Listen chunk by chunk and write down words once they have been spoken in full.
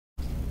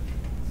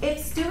If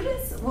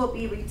students will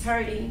be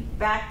returning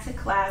back to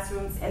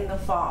classrooms in the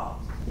fall,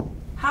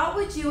 how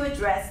would you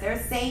address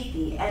their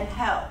safety and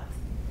health?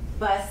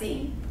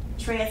 Busing,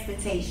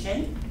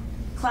 transportation,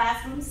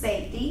 classroom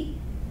safety,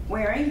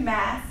 wearing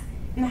masks,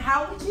 and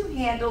how would you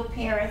handle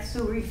parents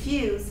who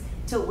refuse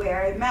to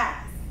wear a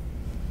mask?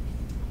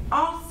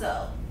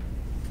 Also,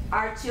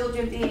 are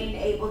children being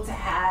able to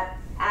have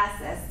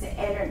access to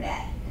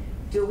internet?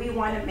 Do we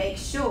want to make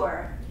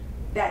sure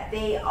that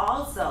they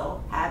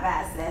also have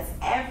access,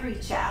 every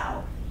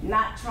child,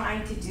 not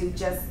trying to do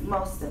just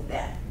most of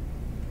them?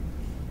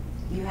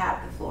 You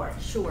have the floor.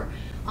 Sure.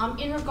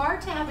 In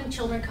regard to having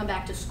children come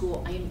back to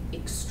school, I am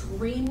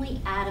extremely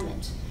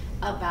adamant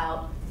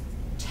about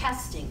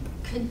testing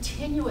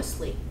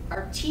continuously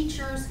our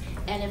teachers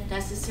and, if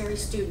necessary,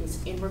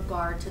 students in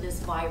regard to this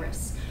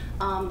virus.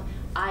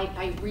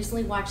 I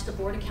recently watched the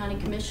Board of County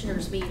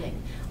Commissioners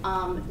meeting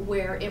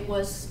where it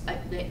was,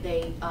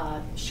 they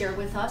shared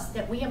with us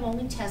that we have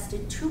only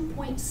tested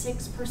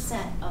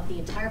 2.6% of the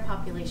entire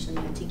population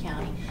of Manatee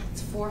County.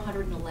 It's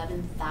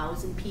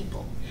 411,000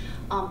 people.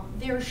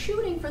 They're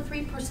shooting for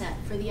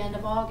 3% for the end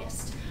of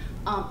August.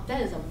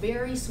 That is a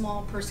very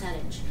small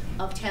percentage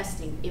of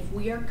testing. If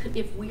we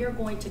are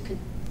going to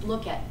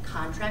look at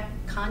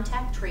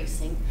contact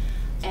tracing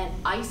and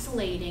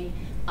isolating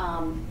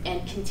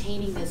and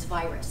containing this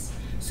virus.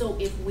 So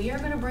if we are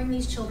going to bring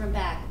these children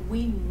back,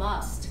 we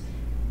must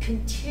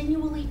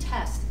continually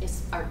test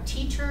our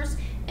teachers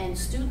and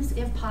students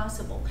if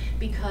possible,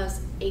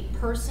 because a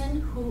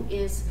person who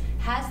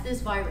has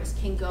this virus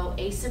can go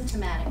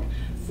asymptomatic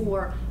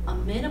for a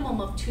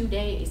minimum of 2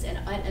 days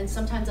and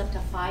sometimes up to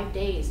 5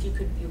 days. You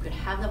could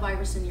have the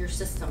virus in your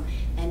system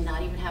and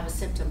not even have a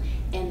symptom,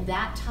 and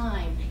that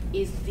time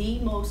is the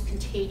most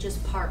contagious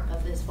part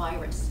of this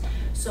virus.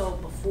 So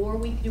before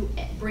we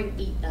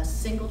bring a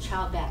single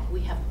child back, we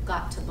have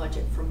got to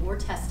budget for more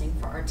testing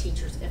for our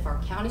teachers. If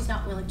our county's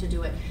not willing to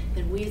do it,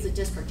 then we as a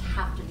district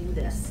have to do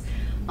this.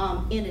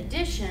 In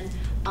addition,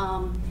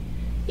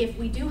 if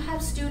we do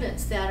have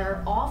students that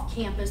are off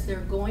campus, they're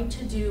going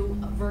to do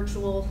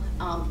virtual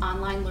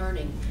online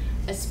learning,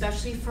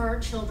 especially for our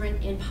children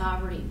in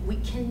poverty. We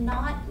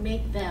cannot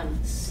make them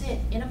sit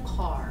in a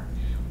car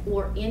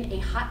or in a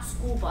hot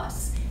school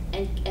bus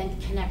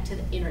and connect to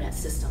the internet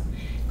system.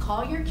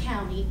 Collier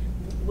County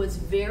was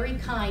very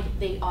kind.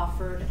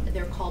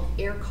 They're called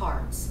air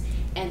cards.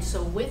 And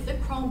so with the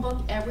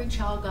Chromebook, every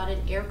child got an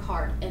air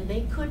card, and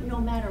they could, no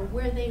matter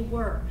where they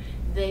were,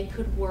 they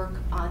could work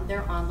on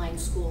their online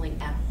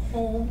schooling at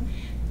home,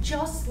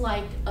 just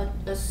like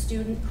a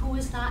student who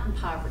is not in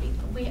poverty.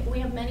 We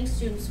have many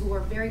students who are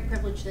very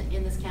privileged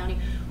in this county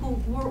who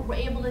were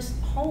able to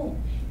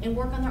home and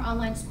work on their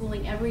online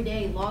schooling every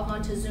day, log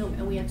on to Zoom,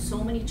 and we had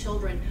so many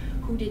children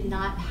who did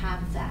not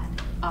have that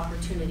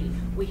opportunity.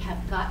 We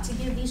have got to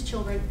give these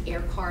children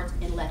air cards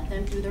and let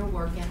them do their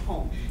work at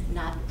home,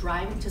 not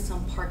driving to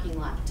some parking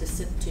lot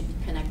to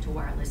connect to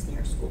wireless near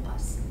a school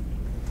bus.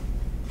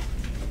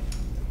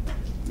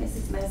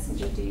 Mrs.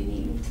 Messenger, do you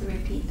need me to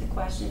repeat the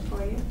question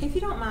for you? If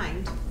you don't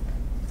mind.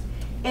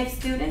 If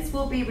students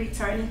will be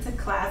returning to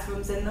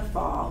classrooms in the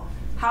fall,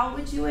 how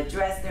would you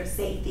address their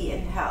safety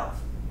and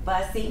health?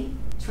 Busing,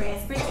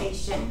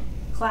 transportation,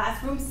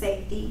 classroom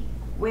safety,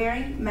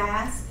 wearing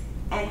masks,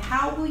 and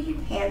how will you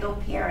handle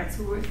parents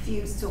who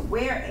refuse to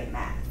wear a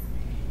mask?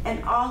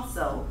 And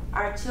also,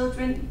 our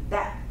children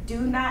that do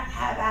not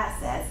have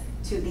access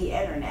to the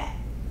internet.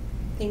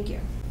 Thank you.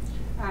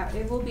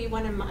 It will be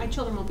my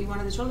children will be one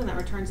of the children that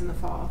returns in the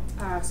fall.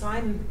 So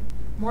I'm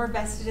more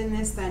vested in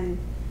this than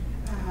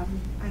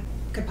I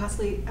could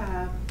possibly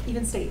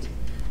even state.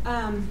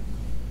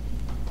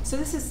 So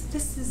this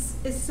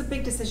is a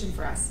big decision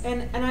for us,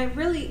 and I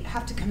really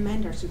have to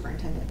commend our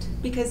superintendent,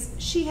 because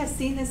she has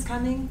seen this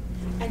coming,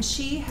 and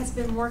she has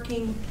been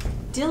working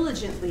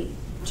diligently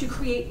to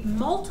create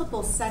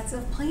multiple sets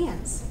of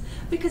plans,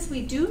 because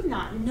we do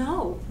not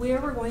know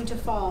where we're going to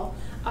fall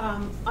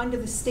under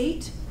the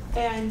state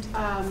and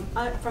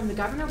from the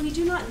governor. We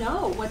do not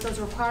know what those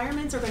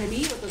requirements are going to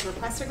be, what those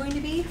requests are going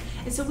to be,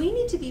 and so we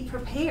need to be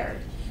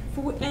prepared.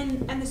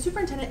 And the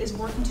superintendent is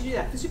working to do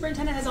that. The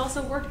superintendent has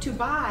also worked to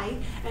buy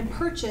and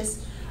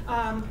purchase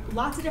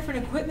lots of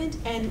different equipment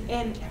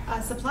and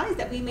supplies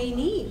that we may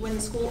need when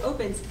the school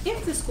opens,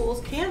 if the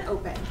schools can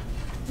open.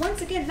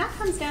 Once again, that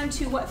comes down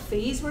to what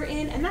phase we're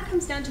in, and that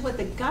comes down to what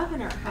the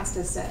governor has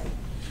to say.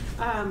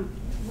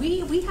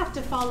 We have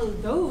to follow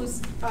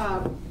those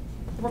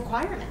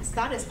requirements.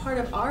 That is part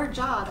of our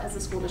job as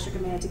a school district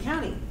of Manatee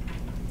County.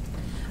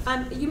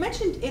 You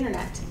mentioned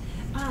internet.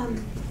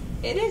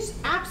 It is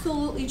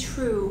absolutely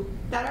true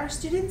that our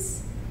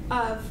students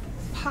of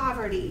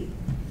poverty,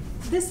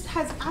 this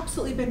has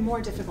absolutely been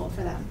more difficult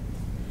for them.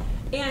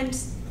 And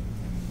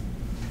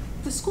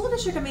the school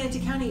district of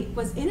Manatee County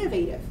was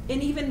innovative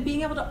in even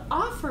being able to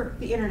offer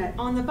the internet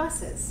on the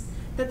buses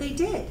that they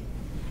did.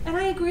 And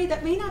I agree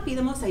that may not be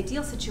the most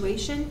ideal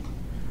situation,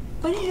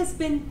 but it has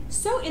been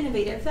so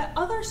innovative that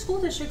other school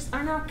districts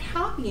are now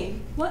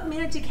copying what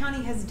Manatee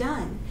County has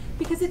done,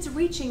 because it's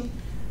reaching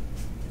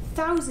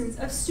thousands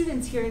of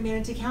students here in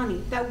Manatee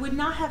County that would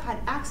not have had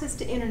access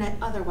to internet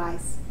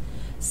otherwise.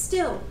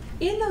 Still,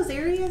 in those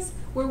areas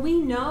where we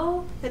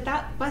know that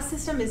that bus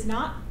system is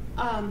not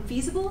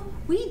feasible,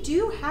 we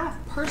do have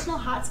personal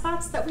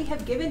hotspots that we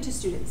have given to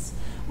students.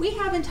 We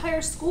have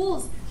entire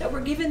schools that were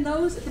given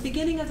those at the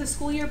beginning of the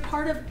school year,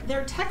 part of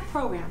their tech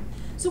program.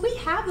 So we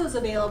have those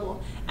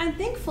available. And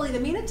thankfully, the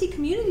Manatee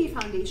Community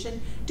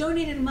Foundation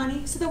donated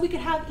money so that we could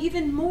have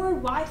even more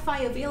Wi-Fi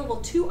available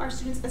to our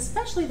students,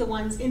 especially the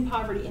ones in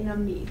poverty and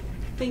in need.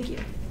 Thank you.